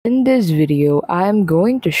In this video, I'm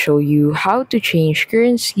going to show you how to change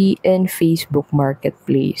currency in Facebook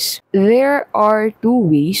Marketplace. There are two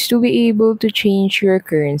ways to be able to change your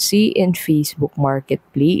currency in Facebook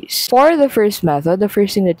Marketplace. For the first method, the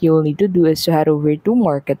first thing that you'll need to do is to head over to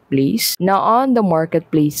Marketplace. Now on the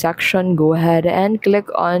Marketplace section, go ahead and click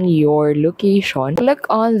on your location. Click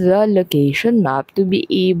on the location map to be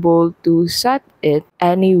able to set it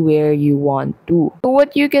anywhere you want to. So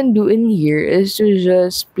what you can do in here is to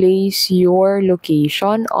just place your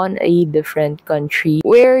location on a different country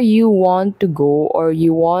where you want to go or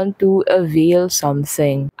you want to avail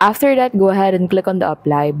something. After that, go ahead and click on the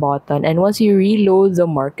apply button, and once you reload the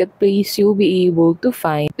marketplace, you'll be able to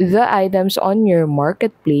find the items on your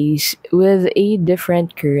marketplace with a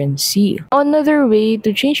different currency. Another way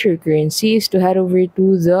to change your currency is to head over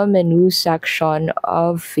to the menu section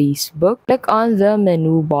of Facebook. Click on the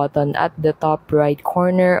menu button at the top right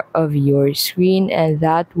corner of your screen, and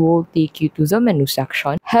that will take you to the menu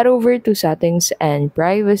section. Head over to settings and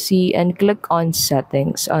privacy and click on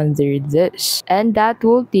settings under this, and that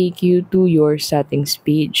will take you to your settings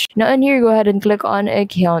page. Now in here, go ahead and click on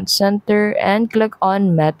account center and click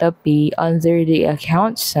on MetaPay under the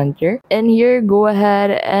account center. And here, go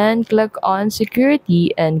ahead and click on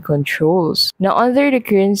security and controls. Now under the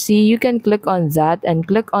currency, you can click on that and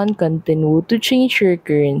click on continue to change your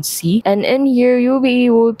currency, and in here you'll be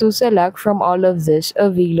able to select from all of these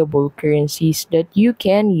available currencies that you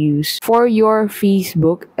can use for your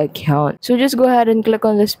Facebook account. So just go ahead and click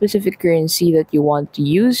on the specific currency that you want to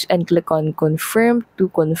use and click on confirm to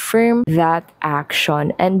confirm that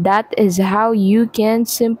action, and that is how you can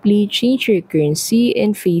simply change your currency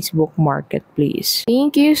in Facebook Marketplace.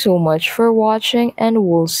 Thank you so much for watching, and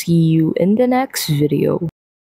we'll see you in the next video.